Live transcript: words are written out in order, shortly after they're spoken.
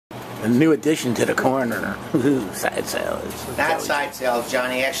A new addition to the corner. Ooh, side salads. Not side salads,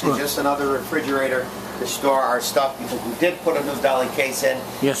 Johnny. Actually, just another refrigerator to store our stuff because we did put a new deli case in.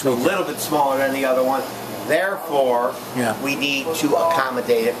 Yes, it's a little bit smaller than the other one. Therefore, we need to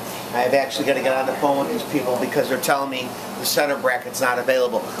accommodate it. I've actually got to get on the phone with these people because they're telling me the center bracket's not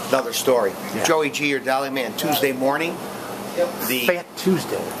available. Another story. Joey G, your deli man, Tuesday morning. The Fat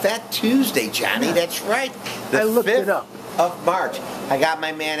Tuesday. Fat Tuesday, Johnny. That's right. I looked it up. Of March. I got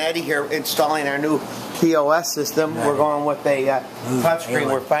my man Eddie here installing our new POS system. We're going with a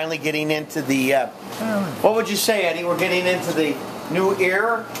touchscreen. We're finally getting into the. What would you say, Eddie? We're getting into the new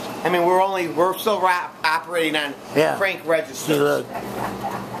era. I mean, we're still operating on crank registers.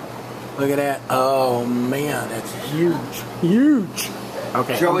 Look at that. Oh man, that's huge, huge.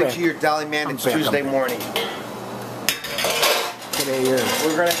 Okay. Joey G, your deli man. It's Tuesday morning.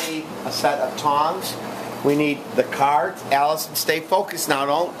 We're going to need a set of tongs. We need the card. Allison, stay focused now.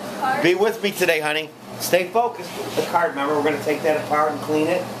 Don't be with me today, honey. Stay focused. The card, remember, we're going to take that apart and clean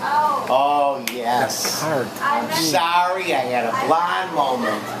it. Oh, yes. The card. I'm sorry, I had a blonde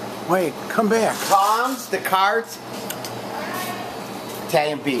moment. Wait, come back. Tongs, the cards.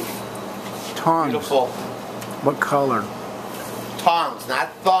 Italian beef. Tongs. Beautiful. What color? Tongs,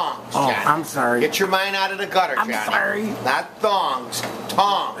 not thongs, Johnny. Oh, I'm sorry. Get your mind out of the gutter, Johnny. I'm sorry. Not thongs,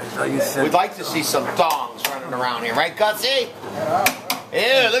 tongs. We'd like to see some thongs running around here, right, Gussie?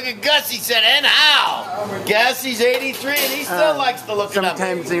 Yeah, look at Gussie said, and how? Gussie's 83 and he still likes to look at them.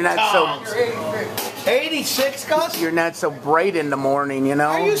 Sometimes you're not so... 86, Gus? You're not so bright in the morning, you know?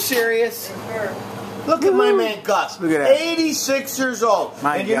 Are you serious? Look at my man Gus. Look at that. 86 years old.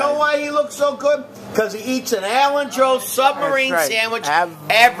 And you know why he looks so good? Because he eats an Alan Joe's submarine sandwich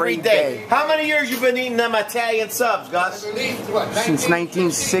every day. How many years you been eating them Italian subs, Gus? Since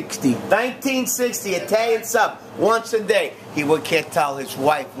 1960. 1960, Italian sub, once a day. He can't tell his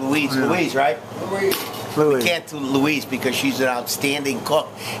wife, Louise, right? We can't do Louise because she's an outstanding cook.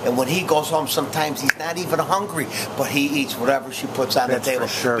 And when he goes home, sometimes he's not even hungry, but he eats whatever she puts on the table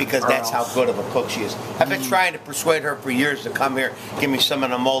because that's how good of a cook she is. I've been trying to persuade her for years to come here, give me some of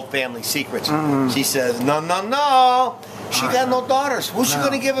them old family secrets. She says, no, no, no. She got no daughters. Who's she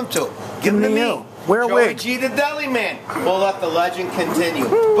going to give them to? Give them to me. Joey G, the deli man. We'll let the legend continue.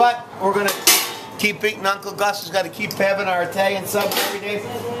 But we're going to keep eating. Uncle Gus has got to keep having our Italian subs every day.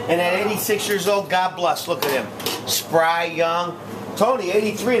 And at 86 years old, God bless. Look at him. Spry, young. Tony,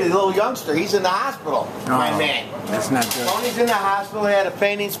 83, the little youngster. He's in the hospital, my man. That's not good. Tony's in the hospital. He had a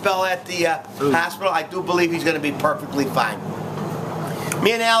fainting spell at the hospital. I do believe he's going to be perfectly fine.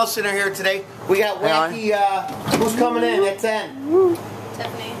 Me and Allison are here today. We got wacky, who's coming in at 10?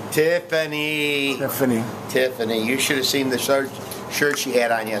 Tiffany. You should have seen the shirt she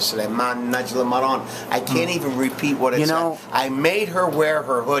had on yesterday. Najla Maron. I can't even repeat what it said. I made her wear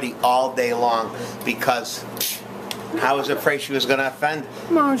her hoodie all day long because I was afraid she was going to offend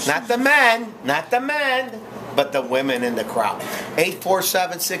not the men, but the women in the crowd.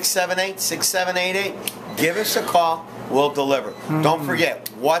 847-678-6788. Give us a call. We'll deliver. Don't forget,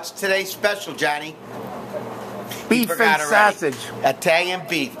 what's today's special, Johnny? Beef and sausage. Italian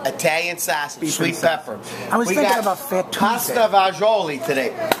beef, Italian sausage, sweet pepper. I was thinking about Fat Tuesday. Pasta fagioli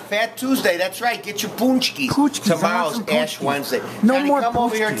today. Fat Tuesday, that's right. Get your punchkis. Tomorrow's Ash Wednesday. No Johnny, more come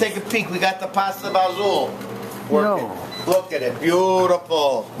over here and take a peek. We got the pasta fagioli working. Look at it.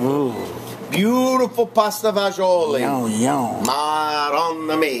 Beautiful. Ooh. Beautiful pasta fagioli. Yum.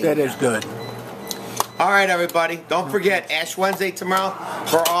 Madonna mia. That is good. All right, everybody. Don't forget, Ash Wednesday tomorrow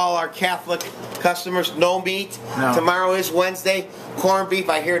for all our Catholic customers. No meat. Tomorrow is Wednesday. Corned beef.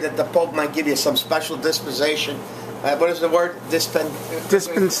 I hear that the Pope might give you some special dispensation. What is the word?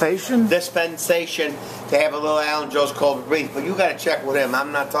 Dispensation? Dispensation to have a little Alan Joe's cold beef. But you got to check with him.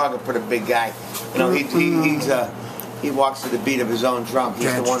 I'm not talking for the big guy. You know, he walks to the beat of his own drum.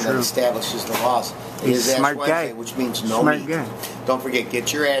 He's the one that establishes the laws. He's a smart guy. Which means no meat. Don't forget,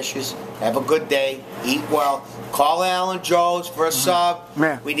 get your ashes. Have a good day. Eat well. Call Alan Joe's for a sub.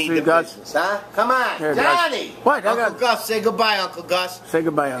 We need the business, huh? Come on, Johnny. What? Uncle Gus, say goodbye, Uncle Gus. Say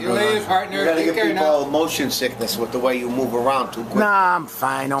goodbye, Uncle Gus. You're going to give people motion sickness with the way you move around too quick. Nah, I'm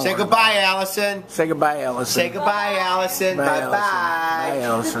fine. Say goodbye, Allison. Say goodbye, Allison. Say goodbye, Allison. Bye-bye. Bye,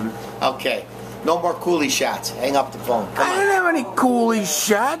 Allison. Okay. No more coolie shots. Hang up the phone. Come on. I didn't have any coolie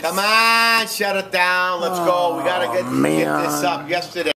shots. Come on, shut it down. Let's go. We got to get this up yesterday.